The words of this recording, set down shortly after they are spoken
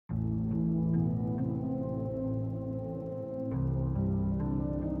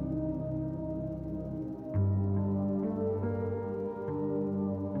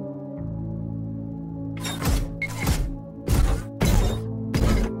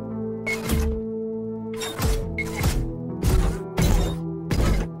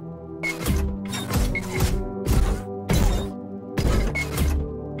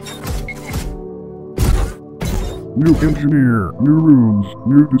New engineer, new rooms,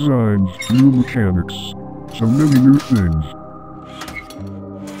 new designs, new mechanics. So many new things.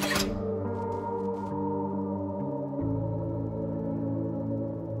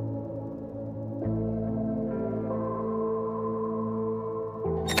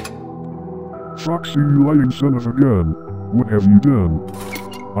 Foxy, you lying son of a gun. What have you done?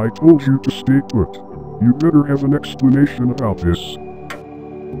 I told you to stay put. You better have an explanation about this.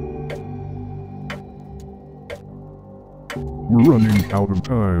 We're running out of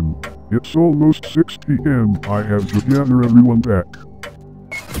time. It's almost 6 p.m. I have to gather everyone back.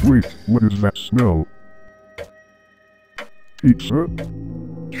 Wait, what is that smell? Pizza?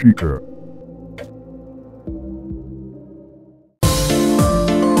 Chica.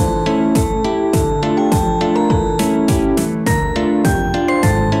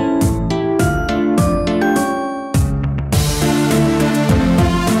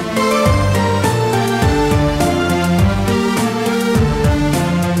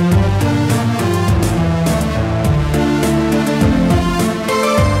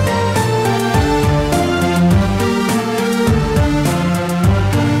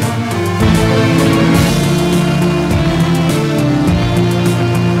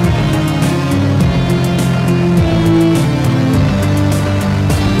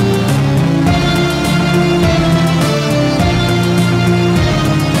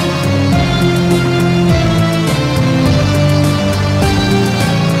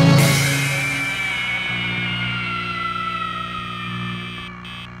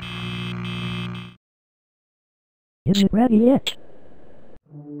 Is it ready yet?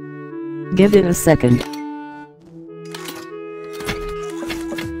 Give it a second.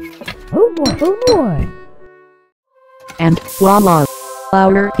 Oh boy, oh boy! And voila!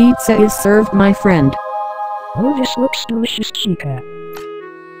 Our pizza is served, my friend. Oh, this looks delicious, Chica.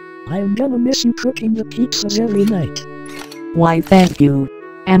 I'm gonna miss you cooking the pizzas every night. Why, thank you.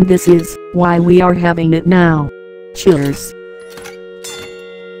 And this is why we are having it now. Cheers.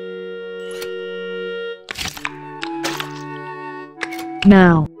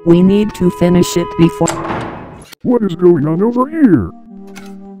 Now, we need to finish it before... What is going on over here?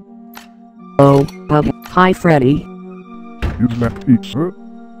 Oh, hi Freddy. Is that pizza?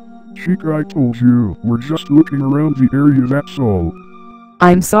 Chica, I told you, we're just looking around the area, that's all.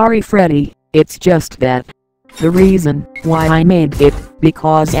 I'm sorry Freddy, it's just that. The reason why I made it,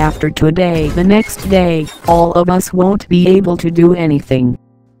 because after today, the next day, all of us won't be able to do anything.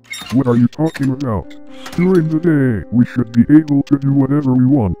 What are you talking about? During the day, we should be able to do whatever we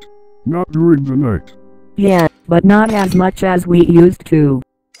want. Not during the night. Yeah, but not as much as we used to.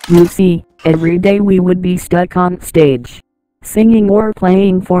 You see, every day we would be stuck on stage, singing or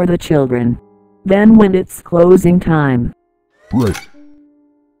playing for the children. Then when it's closing time. Right.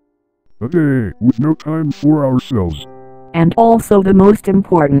 A day with no time for ourselves. And also the most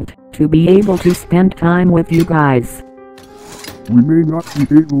important, to be able to spend time with you guys. We may not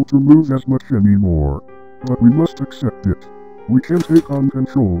be able to move as much anymore, but we must accept it. We can take on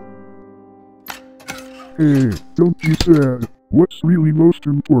control. Hey, don't be sad. What's really most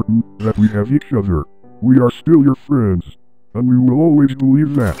important, that we have each other. We are still your friends, and we will always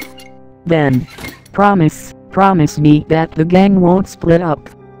believe that. Then, promise me that the gang won't split up.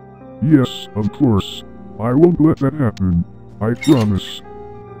 Yes, of course. I won't let that happen. I promise.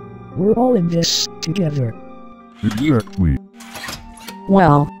 We're all in this together. Exactly.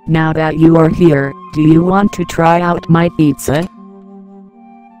 Well, now that you are here, do you want to try out my pizza?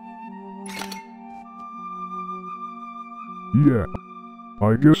 Yeah.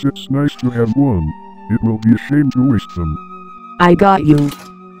 I guess it's nice to have one. It will be a shame to waste them. I got you.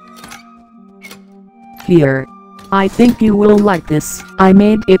 Here. I think you will like this. I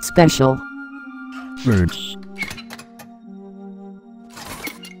made it special. Thanks.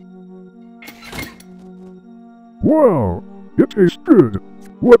 Wow! It tastes good.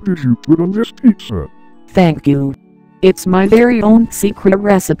 What did you put on this pizza? Thank you. It's my very own secret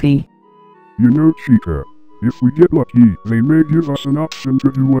recipe. You know, Chica, if we get lucky, they may give us an option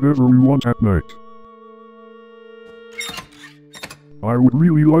to do whatever we want at night. I would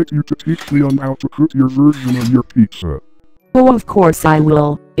really like you to teach me on how to cook your version of your pizza. Oh, of course I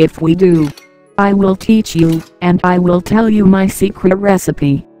will. If we do, I will teach you, and I will tell you my secret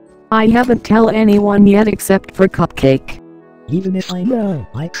recipe. I haven't told anyone yet except for Cupcake. Even if I know,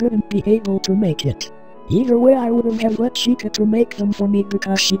 I couldn't be able to make it. Either way, I would have let Chica to make them for me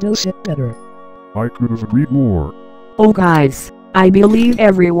because she knows it better. I could have agreed more. Oh guys, I believe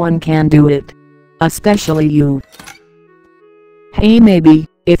everyone can do it. Especially you. Hey, maybe,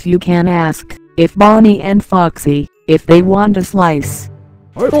 if you can ask, if Bonnie and Foxy, if they want a slice.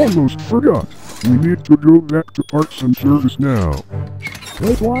 I almost forgot. We need to go back to parts and service now.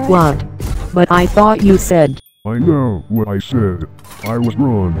 Wait, what? What? But I thought you said. I know what I said. I was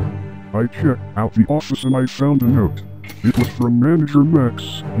wrong. I checked out the office and I found a note. It was from Manager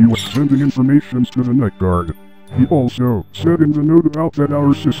Max. He was sending information to the night guard. He also said in the note about that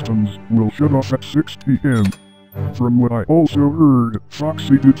our systems will shut off at 6 p.m. From what I also heard,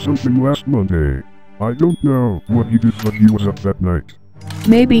 Foxy did something last Monday. I don't know what he did, but he was up that night.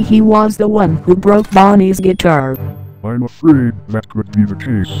 Maybe he was the one who broke Bonnie's guitar. I'm afraid that could be the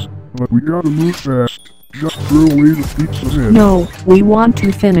case, but we gotta move fast. Just throw away the pizzas in. No, we want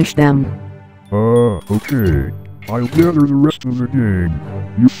to finish them. Okay. I'll gather the rest of the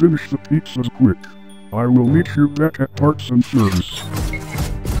gang. You finish the pizzas quick. I will meet you back at parts and service.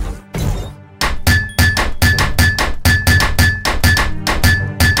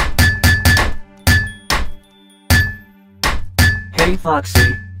 Hey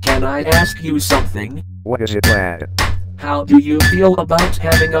Foxy, can I ask you something? What is it, lad? How do you feel about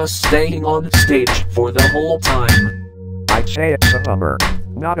having us staying on stage for the whole time? I'd say it's a bummer.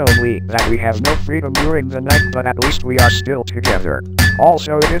 Not only that we have no freedom during the night, but at least we are still together.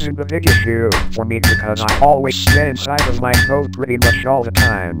 Also, it isn't a big issue for me because I always stay inside of my code pretty much all the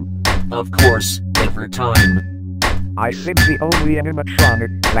time. Of course, every time. I think the only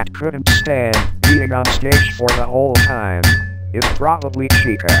animatronic that couldn't stand being on stage for the whole time is probably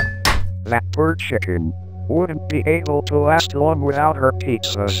Chica. That poor chicken wouldn't be able to last long without her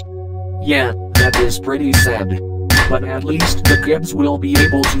pizzas. Yeah, that is pretty sad. But at least the kids will be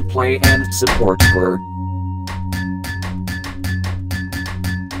able to play and support her.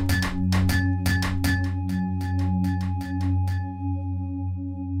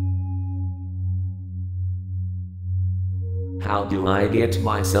 How do I get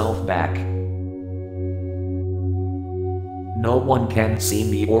myself back? No one can see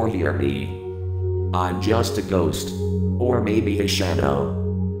me or hear me. I'm just a ghost. Or maybe a shadow.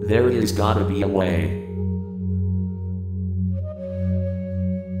 There is gotta be a way.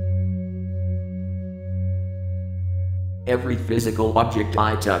 Every physical object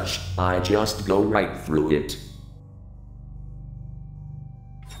I touch, I just go right through it.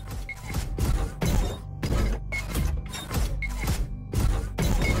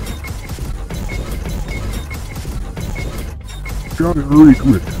 Got it really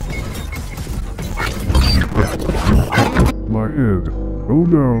quick. My head. Oh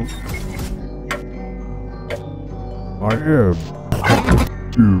no. I have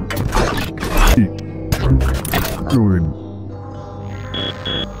to keep going.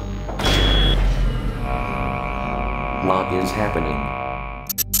 What is happening?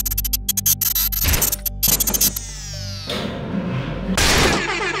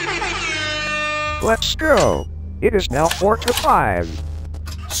 Let's go! It is now 4 to 5.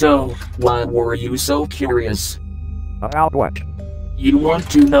 So, why were you so curious? About what? You want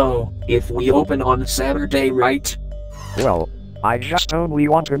to know if we open on Saturday, right? Well, I just only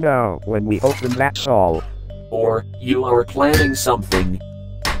want to know when we open, that's all. Or you are planning something.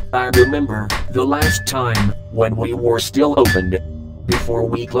 I remember the last time when we were still opened, before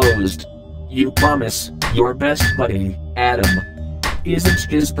we closed. You promise your best buddy, Adam. Isn't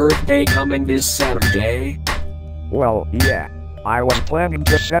his birthday coming this Saturday? Well, yeah. I was planning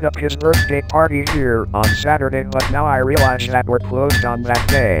to set up his birthday party here on Saturday, but now I realize that we're closed on that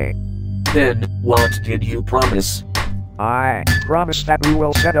day. Then, what did you promise? I promise that we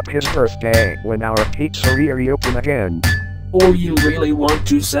will set up his birthday when our pizzeria reopen again. Or you really want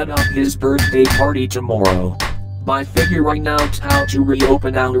to set up his birthday party tomorrow? By figuring out how to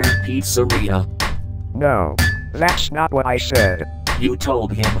reopen our pizzeria? No, that's not what I said. You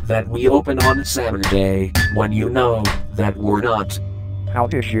told him that we open on Saturday, when you know that we're not. How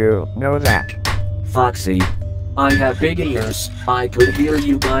did you know that? Foxy, I have big ears. I could hear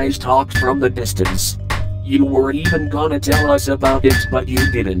you guys talk from the distance. You were even gonna tell us about it, but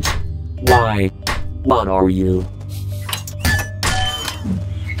you didn't. Why? What are you?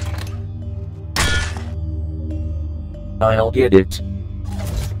 I'll get it.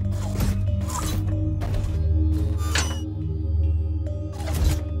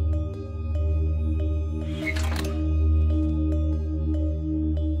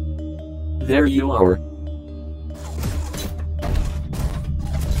 There you are.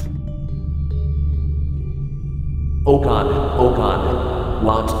 Oh God,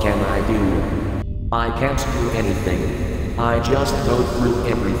 what can I do? I can't do anything. I just go through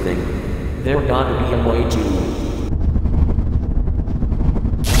everything. There gotta be a way to.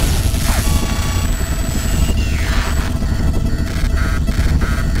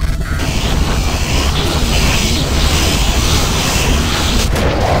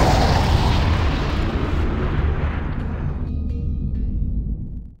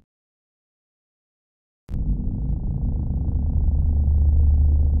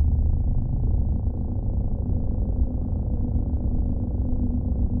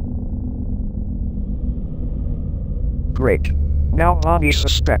 Great. Now Bonnie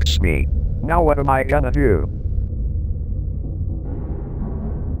suspects me. Now what am I gonna do?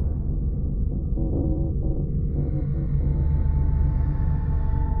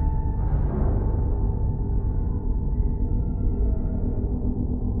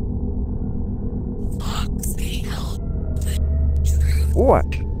 What?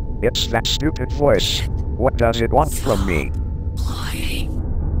 It's that stupid voice. What does it want from me?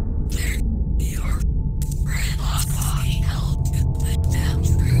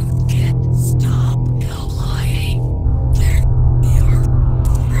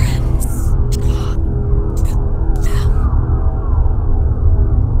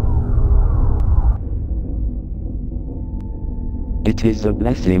 It is a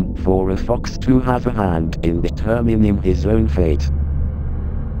blessing for a fox to have a hand in determining his own fate.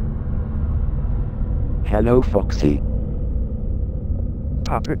 Hello, Foxy.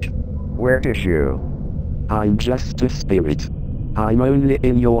 Puppet, where is you? I'm just a spirit. I'm only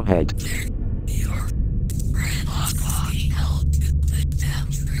in your head.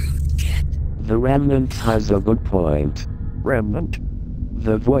 The remnant has a good point. Remnant?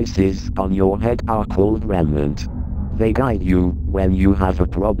 The voices on your head are called remnant. They guide you when you have a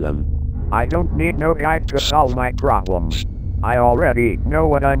problem. I don't need no guide to solve my problems. I already know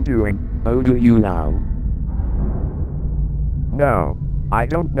what I'm doing. Oh, do you now? No, I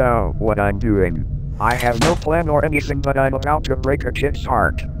don't know what I'm doing. I have no plan or anything, but I'm about to break a kid's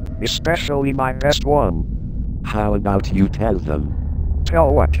heart. Especially my best one. How about you tell them?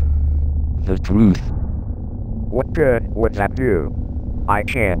 Tell what? The truth. What good would that do? I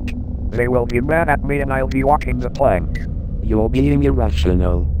can't. They will be mad at me and I'll be walking the plank. You're being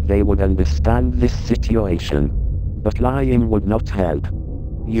irrational. They would understand this situation. But lying would not help.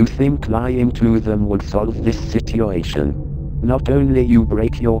 You think lying to them would solve this situation. Not only you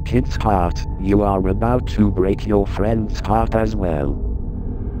break your kid's heart, you are about to break your friend's heart as well.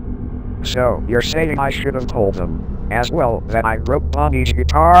 So, you're saying I should have told them, as well, that I broke Bonnie's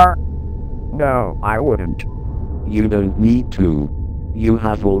guitar? No, I wouldn't. You don't need to. You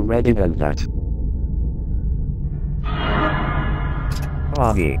have already done that.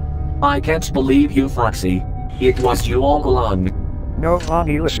 Bonnie. I can't believe you, Foxy. It was you all along. No,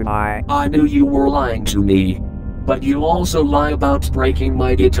 Bonnie, listen, I knew you were lying to me. But you also lie about breaking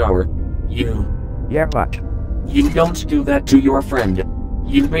my guitar. Yeah, but... You don't do that to your friend.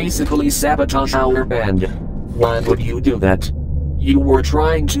 You basically sabotage our band. Why would you do that? You were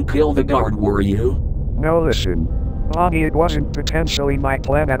trying to kill the guard, were you? No, listen. Bonnie, it wasn't potentially my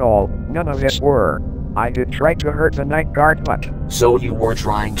plan at all. None of this were. I did try to hurt the night guard, but... So you were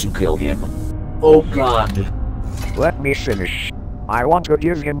trying to kill him? Oh God. Let me finish. I want to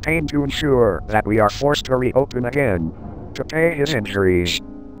give him pain to ensure that we are forced to reopen again. To pay his injuries.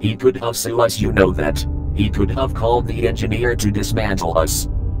 He could have sued us, you know that. He could have called the engineer to dismantle us.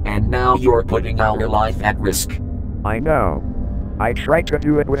 And now you're putting our life at risk. I know. I tried to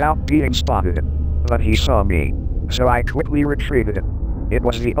do it without being spotted. But he saw me. So I quickly retreated. It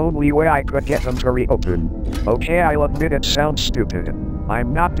was the only way I could get them to reopen. Okay, I'll admit it sounds stupid.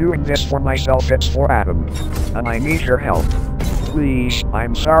 I'm not doing this for myself, it's for Adam. And I need your help. Please,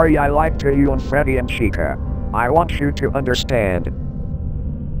 I'm sorry I lied to you and Freddy and Chica. I want you to understand.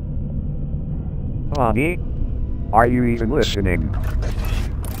 Bonnie? Are you even listening?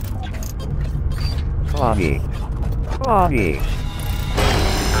 Bonnie. Bonnie.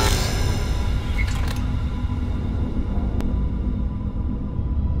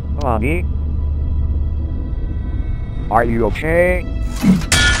 Bonnie? Are you okay?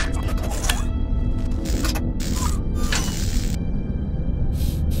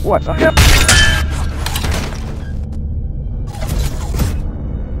 What the hell?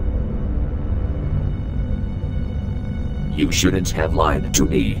 You shouldn't have lied to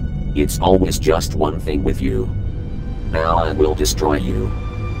me. It's always just one thing with you. Now I will destroy you.